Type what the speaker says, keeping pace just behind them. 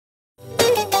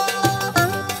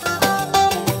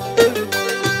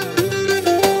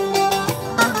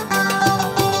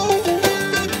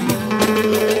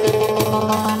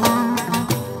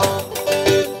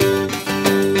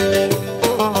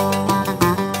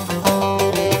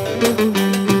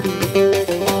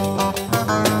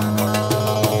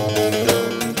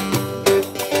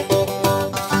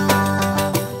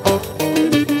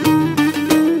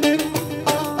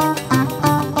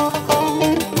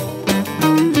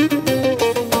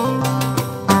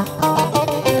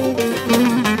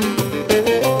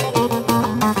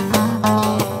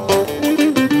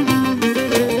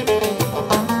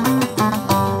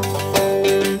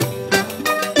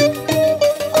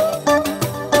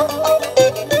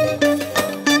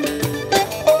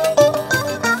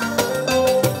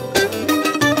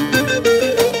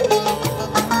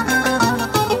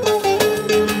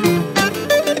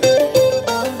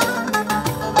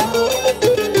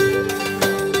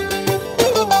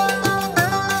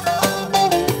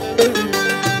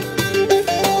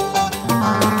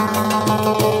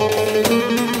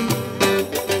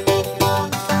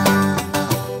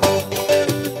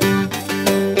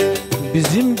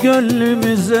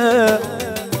gönlümüze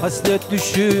hasret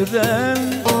düşüren,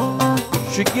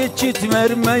 şu geçit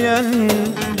vermeyen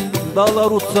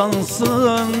dağlar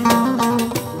utansın.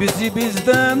 Bizi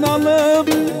bizden alıp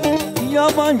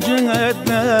yabancı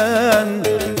eden,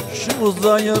 şu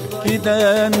uzayıp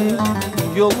giden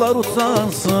yollar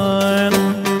utansın.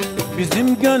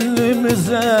 Bizim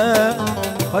gönlümüze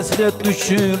hasret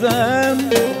düşüren,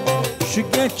 şu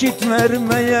geçit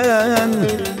vermeyen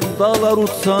dağlar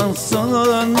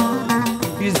utansın.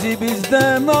 Bizi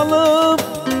bizden alıp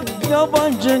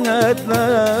yabancı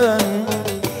eden,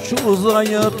 şu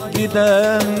uzayıp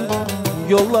giden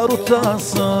yollar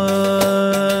utansın.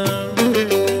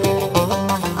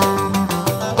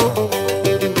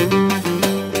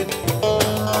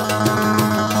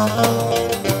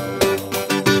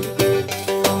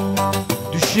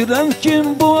 Düşüren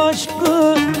kim bu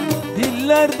aşkı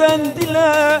dillerden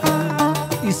dile?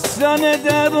 İsyan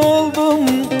eder oldum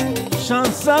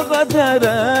şansa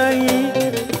kadere.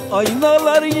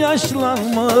 Aynalar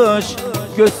yaşlanmış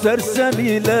gösterse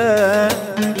bile,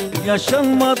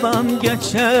 yaşanmadan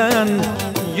geçen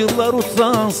yıllar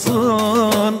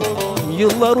utansın,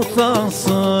 yıllar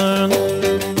utansın.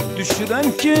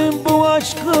 Düşüren kim bu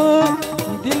aşkı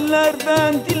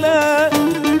dillerden dile?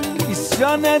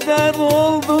 İsyan eder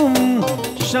oldum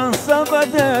şansa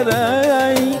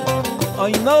kadere.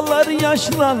 Aynalar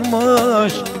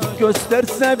yaşlanmış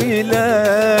gösterse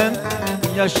bile,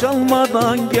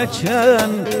 yaşanmadan geçen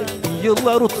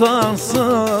yıllar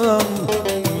utansın,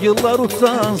 yıllar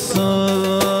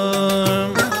utansın.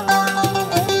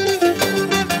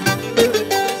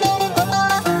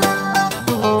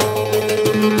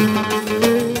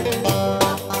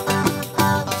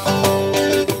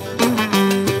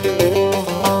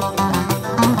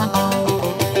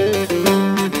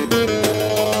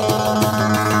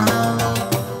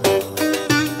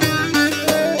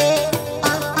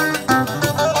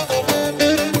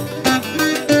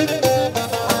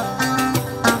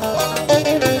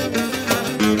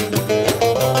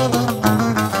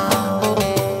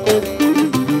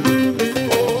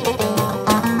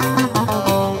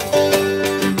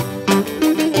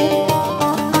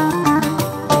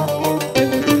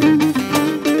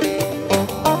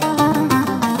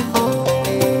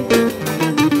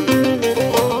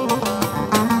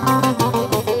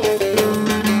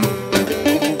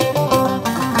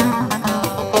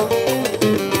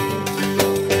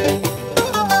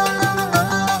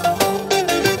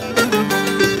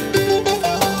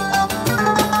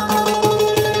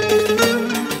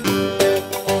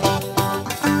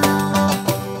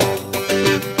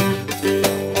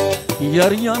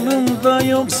 Yar yanımda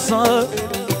yoksa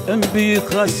en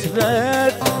büyük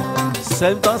hasret,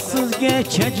 sevdasız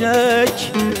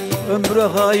geçecek ömre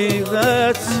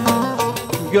hayret.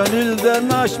 Gönülden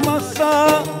aşmazsa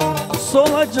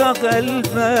solacak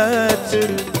elbet,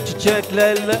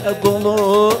 çiçeklerle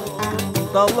dolu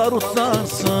dallar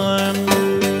utansın.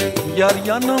 Yar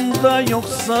yanımda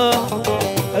yoksa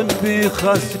en büyük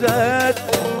hasret,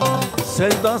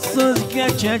 sevdasız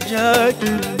geçecek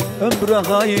ömre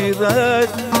hayret.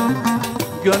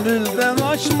 Gönülden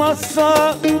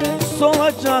aşmazsa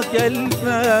solacak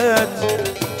elbet,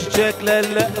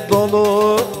 çiçeklerle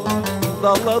dolu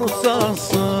dallar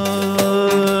utansın.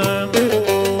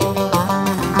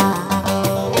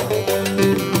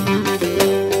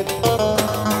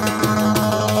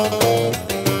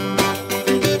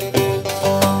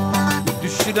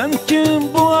 Düşüren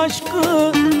kim bu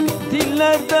aşkı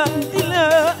dillerden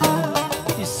dile?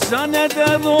 İsyan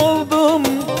eder oldum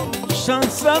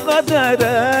şansa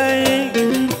kadere.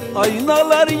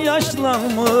 Aynalar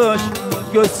yaşlanmış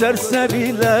gösterse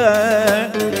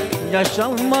bile,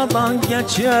 yaşanmadan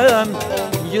geçen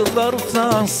yıllar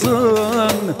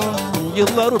utansın,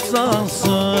 yıllar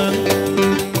utansın.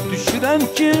 Düşüren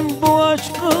kim bu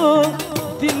aşkı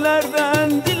dillerden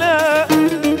dile?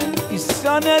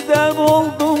 İsyan eder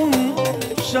oldum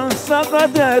şansa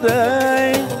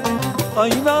kadere.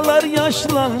 Aynalar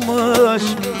yaşlanmış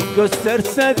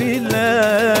gösterse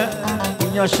bile,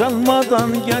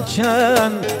 yaşanmadan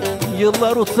geçen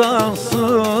yıllar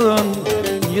utansın,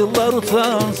 yıllar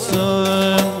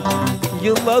utansın,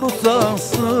 yıllar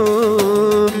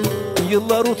utansın,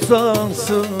 yıllar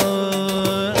utansın.